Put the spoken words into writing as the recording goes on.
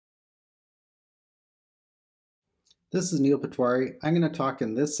This is Neil Patwari. I'm going to talk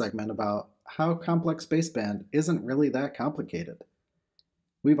in this segment about how complex baseband isn't really that complicated.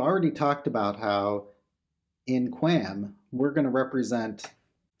 We've already talked about how in QAM we're going to represent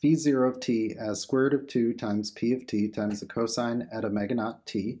phi0 of t as square root of 2 times p of t times the cosine at omega naught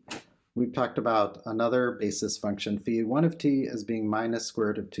t. We've talked about another basis function, phi1 of t, as being minus square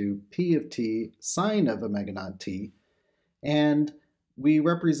root of 2 p of t sine of omega naught t. And we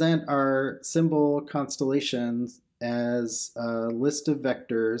represent our symbol constellations as a list of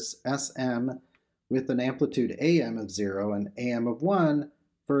vectors Sm with an amplitude am of 0 and am of 1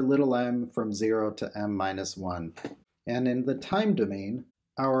 for little m from 0 to m minus 1. And in the time domain,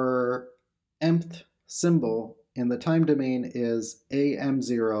 our mth symbol in the time domain is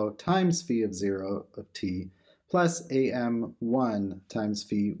am0 times phi of 0 of t plus am1 times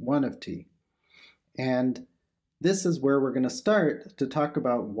phi1 of t. And this is where we're going to start to talk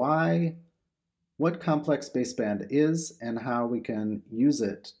about what complex baseband is and how we can use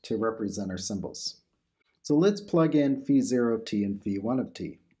it to represent our symbols. So let's plug in phi0 of t and phi1 of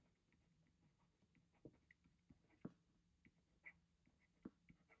t.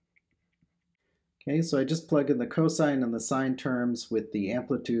 Okay, so I just plug in the cosine and the sine terms with the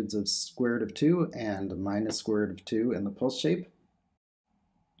amplitudes of square root of 2 and minus square root of 2 in the pulse shape.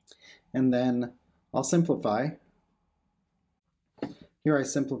 And then I'll simplify. Here I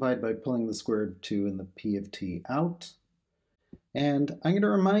simplified by pulling the square root of 2 and the p of t out. And I'm going to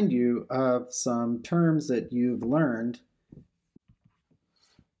remind you of some terms that you've learned,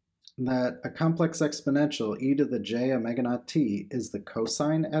 that a complex exponential e to the j omega naught t is the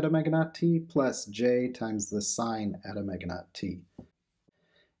cosine at omega naught t plus j times the sine at omega naught t.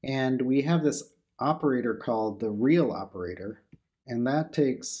 And we have this operator called the real operator, and that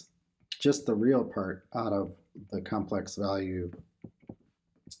takes just the real part out of the complex value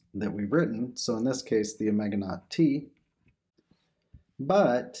that we've written, so in this case the omega naught t.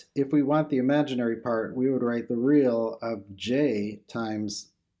 But if we want the imaginary part, we would write the real of j times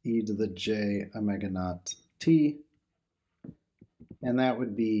e to the j omega naught t, and that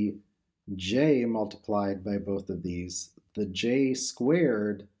would be j multiplied by both of these. The j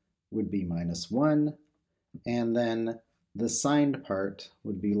squared would be minus 1, and then the signed part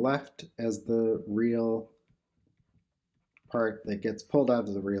would be left as the real part that gets pulled out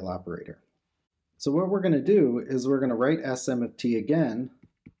of the real operator. So what we're going to do is we're going to write Sm of t again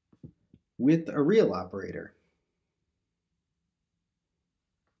with a real operator.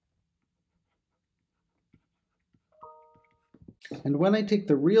 And when I take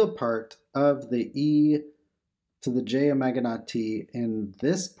the real part of the e to the j omega naught t in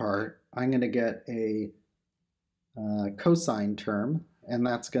this part, I'm going to get a cosine term, and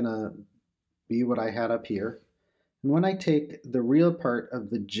that's going to be what I had up here. And when I take the real part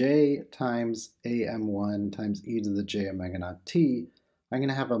of the j times am1 times e to the j omega naught t, I'm going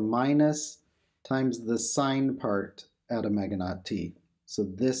to have a minus times the sine part at omega naught t. So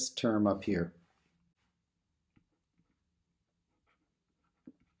this term up here.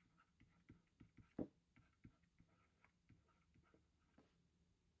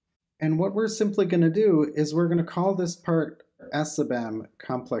 And what we're simply going to do is we're going to call this part S sub m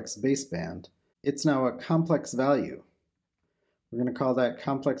complex baseband. It's now a complex value. We're going to call that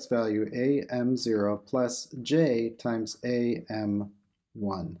complex value am0 plus j times am1.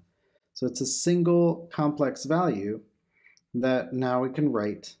 So it's a single complex value that now we can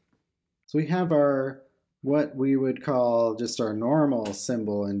write. So we have our, what we would call just our normal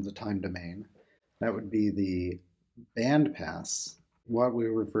symbol in the time domain. That would be the bandpass, what we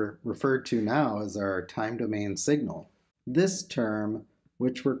refer to now as our time domain signal. This term,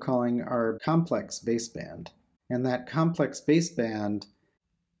 which we're calling our complex baseband. And that complex baseband,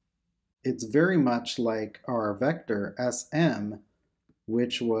 it's very much like our vector Sm,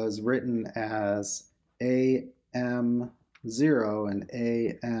 which was written as am0 and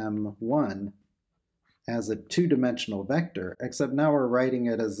am1 as a two-dimensional vector, except now we're writing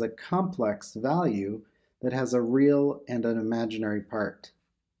it as a complex value that has a real and an imaginary part.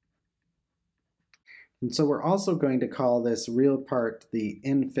 And so we're also going to call this real part the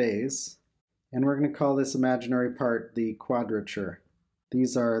in phase, and we're going to call this imaginary part the quadrature.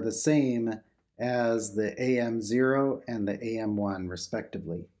 These are the same as the am0 and the am1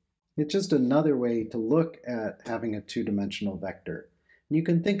 respectively. It's just another way to look at having a two-dimensional vector. You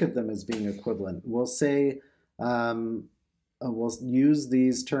can think of them as being equivalent. We'll say, we'll use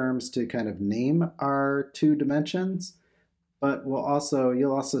these terms to kind of name our two dimensions, but you'll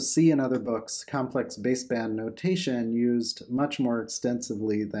also see in other books complex baseband notation used much more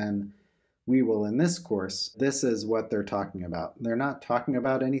extensively than we will in this course, this is what they're talking about. They're not talking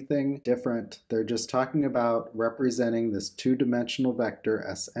about anything different. They're just talking about representing this two-dimensional vector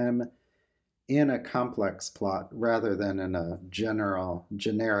Sm in a complex plot rather than in a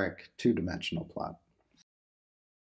generic two-dimensional plot.